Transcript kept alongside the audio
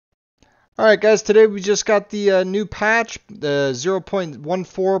Alright guys, today we just got the new patch, the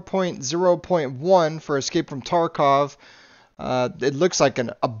 0.14.0.1 for Escape from Tarkov. It looks like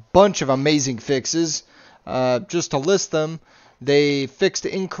a bunch of amazing fixes. Just to list them, they fixed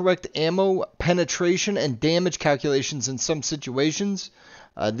incorrect ammo penetration and damage calculations in some situations.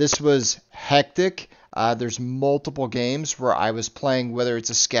 This was hectic. There's multiple games where I was playing, whether it's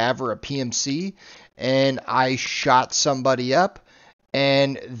a scav or a PMC, and I shot somebody up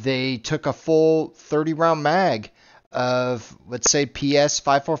and they took a full 30 round mag of, let's say, PS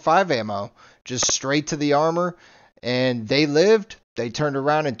 545 ammo, just straight to the armor, and they lived. They turned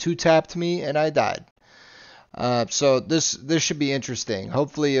around and two tapped me, and I died. So this should be interesting.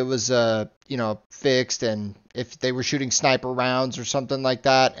 Hopefully it was fixed, and if they were shooting sniper rounds or something like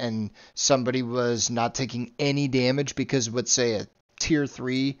that, and somebody was not taking any damage because, let's say, a tier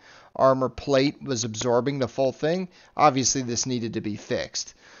 3 armor plate was absorbing the full thing, obviously this needed to be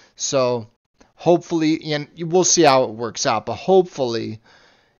fixed. So hopefully, and we'll see how it works out, but hopefully,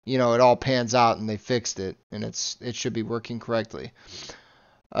 it all pans out and they fixed it, and it should be working correctly.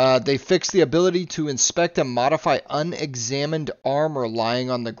 They fixed the ability to inspect and modify unexamined armor lying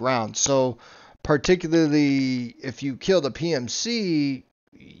on the ground. So, particularly if you killed a PMC,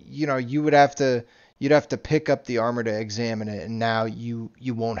 you'd have to pick up the armor to examine it, and now you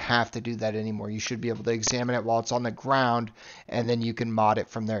won't have to do that anymore. You should be able to examine it while it's on the ground, and then you can mod it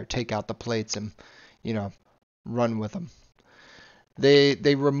from there. Take out the plates and run with them.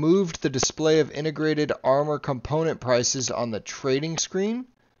 They removed the display of integrated armor component prices on the trading screen.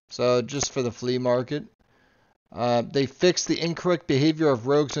 So just for the flea market. They fixed the incorrect behavior of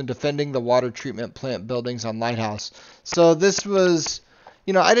rogues in defending the water treatment plant buildings on Lighthouse. So this was,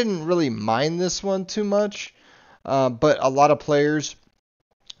 I didn't really mind this one too much, but a lot of players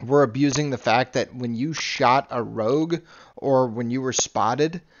were abusing the fact that when you shot a rogue or when you were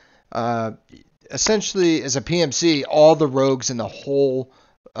spotted, essentially as a PMC, all the rogues in the whole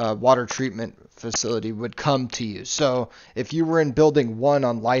water treatment facility would come to you. So if you were in building 1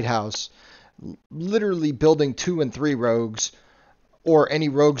 on Lighthouse, literally building 2 and 3 rogues or any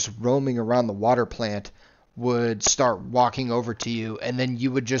rogues roaming around the water plant would start walking over to you, and then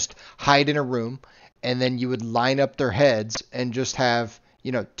you would just hide in a room, and then you would line up their heads and just have,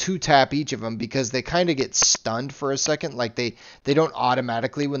 2 tap each of them, because they kind of get stunned for a second. Like they don't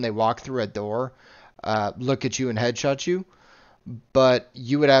automatically, when they walk through a door, look at you and headshot you. But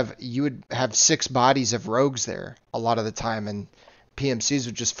you would have 6 bodies of rogues there a lot of the time, and PMCs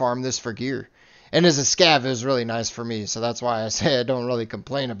would just farm this for gear. And as a scav, it was really nice for me, so that's why I say I don't really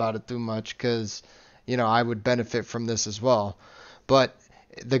complain about it too much, because I would benefit from this as well. But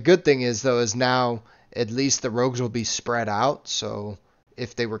the good thing is, though, is now at least the rogues will be spread out. So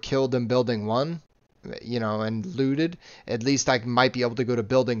if they were killed in building 1, and looted, at least I might be able to go to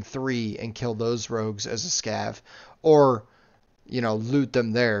building 3 and kill those rogues as a scav, or loot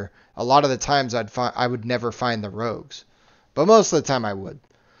them there. A lot of the times I would never find the rogues, but most of the time I would.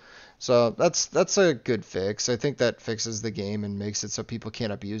 So that's a good fix. I think that fixes the game and makes it so people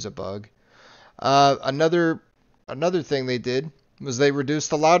can't abuse a bug. Another thing they did was they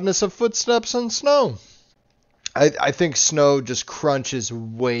reduced the loudness of footsteps on snow. I think snow just crunches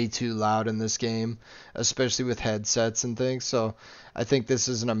way too loud in this game, especially with headsets and things. So I think this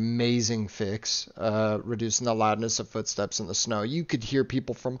is an amazing fix, reducing the loudness of footsteps in the snow. You could hear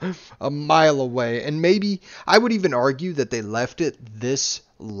people from a mile away, and maybe I would even argue that they left it this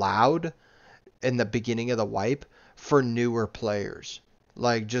loud in the beginning of the wipe for newer players,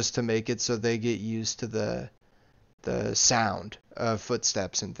 like just to make it so they get used to the sound of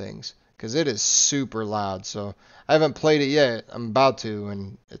footsteps and things. Because it is super loud. So I haven't played it yet. I'm about to,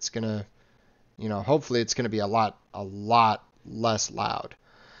 and it's gonna, hopefully it's gonna be a lot less loud.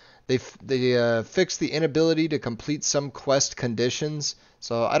 They fixed the inability to complete some quest conditions.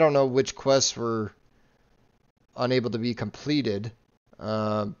 So I don't know which quests were unable to be completed.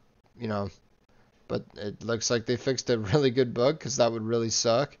 But it looks like they fixed a really good bug, because that would really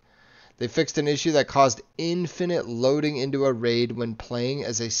suck. They fixed an issue that caused infinite loading into a raid when playing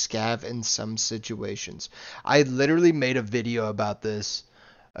as a scav in some situations. I literally made a video about this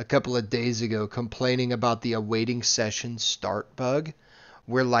a couple of days ago, complaining about the awaiting session start bug,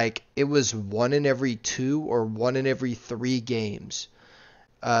 where it was 1 in every 2 or 1 in every 3 games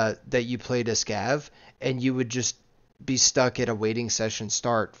that you played a scav, and you would just be stuck at a waiting session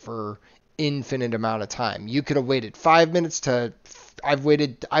start for infinite amount of time. You could have waited 5 minutes to I've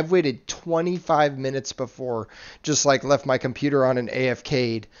waited 25 minutes before, just left my computer on an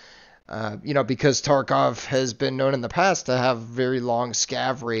AFK'd, because Tarkov has been known in the past to have very long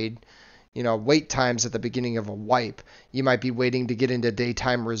scav raid, wait times at the beginning of a wipe. You might be waiting to get into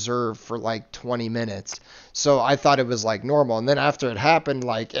daytime reserve for like 20 minutes. So I thought it was like normal. And then after it happened,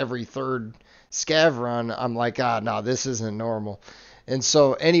 like every third scav run, I'm like, no, this isn't normal. And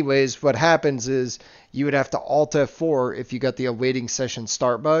so, anyways, what happens is you would have to Alt F4 if you got the awaiting session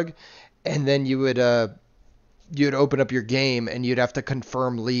start bug, and then you'd open up your game and you'd have to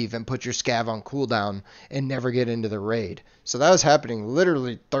confirm leave and put your scav on cooldown and never get into the raid. So that was happening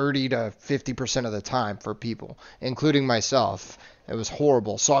literally 30 to 50% of the time for people, including myself. It was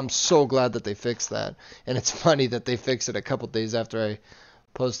horrible. So I'm so glad that they fixed that. And it's funny that they fixed it a couple days after I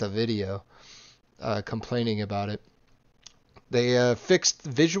post a video complaining about it. They fixed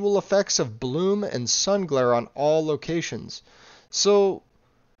visual effects of bloom and sun glare on all locations. So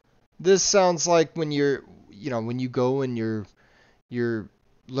this sounds like when when you go and you're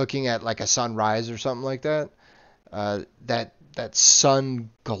looking at like a sunrise or something like that, that sun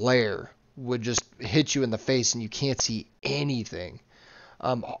glare would just hit you in the face and you can't see anything.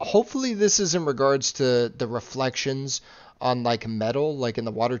 Hopefully this is in regards to the reflections on like metal, like in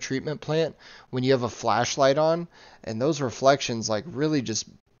the water treatment plant, when you have a flashlight on, and those reflections like really just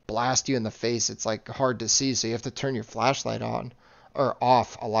blast you in the face. It's like hard to see, so you have to turn your flashlight on or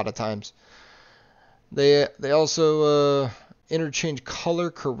off a lot of times. They also interchange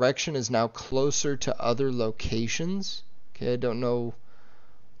color correction is now closer to other locations. Okay, I don't know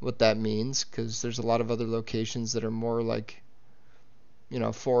what that means because there's a lot of other locations that are more like,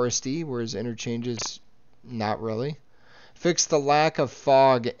 foresty, whereas interchange is not really. Fix the lack of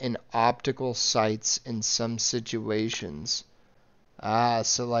fog in optical sights in some situations.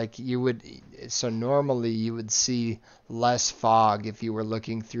 So normally you would see less fog if you were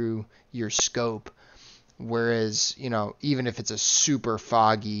looking through your scope. Whereas, even if it's a super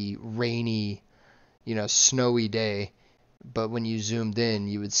foggy, rainy, snowy day, but when you zoomed in,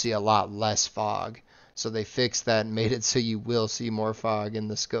 you would see a lot less fog. So they fixed that and made it so you will see more fog in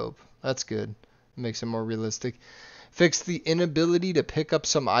the scope. That's good. It makes it more realistic. Fix the inability to pick up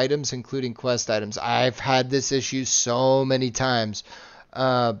some items, including quest items. I've had this issue so many times.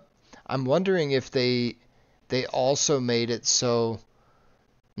 I'm wondering if they also made it so...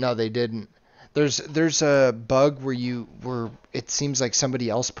 No, they didn't. There's a bug where it seems like somebody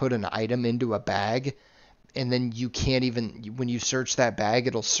else put an item into a bag, and then you can't even... When you search that bag,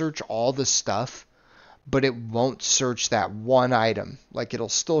 it'll search all the stuff, but it won't search that one item. Like, it'll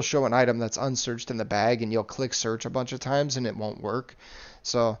still show an item that's unsearched in the bag, and you'll click search a bunch of times and it won't work.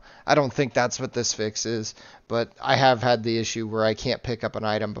 So I don't think that's what this fix is, but I have had the issue where I can't pick up an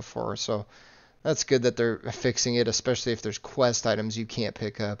item before, so that's good that they're fixing it, especially if there's quest items you can't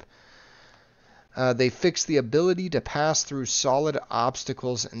pick up. They fixed the ability to pass through solid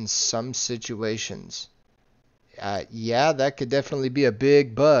obstacles in some situations. Yeah, that could definitely be a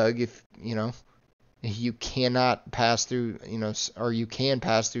big bug if, you cannot pass through, or you can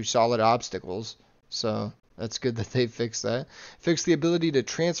pass through solid obstacles. So that's good that they fixed that. Fixed the ability to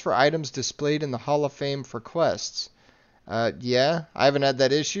transfer items displayed in the Hall of Fame for quests. Yeah, I haven't had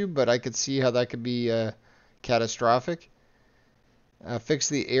that issue, but I could see how that could be catastrophic. Fix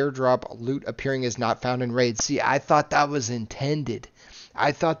the airdrop loot appearing as not found in raids. See, I thought that was intended.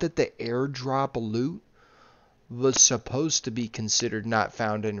 I thought that the airdrop loot was supposed to be considered not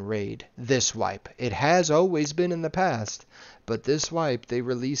found in raid this wipe. It has always been in the past, but this wipe they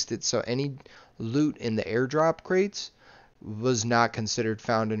released it so any loot in the airdrop crates was not considered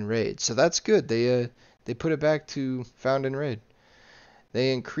found in raid. So that's good. They put it back to found in raid.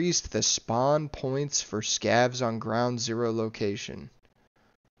 They increased the spawn points for scavs on ground zero location.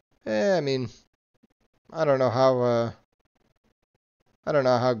 I mean, I don't know how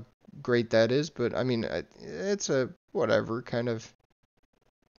great that is, but I mean, it's a whatever kind of.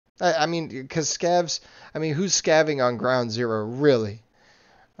 I mean, because scavs. I mean, who's scavving on ground zero really?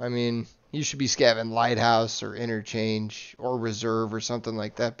 I mean, you should be scavving Lighthouse or Interchange or Reserve or something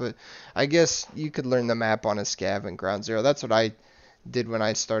like that. But I guess you could learn the map on a scav in ground zero. That's what I did when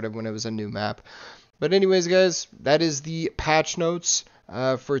I started, when it was a new map. But anyways, guys, that is the patch notes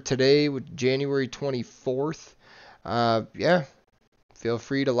for today, with January 24th. Yeah, feel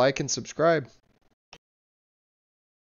free to like and subscribe.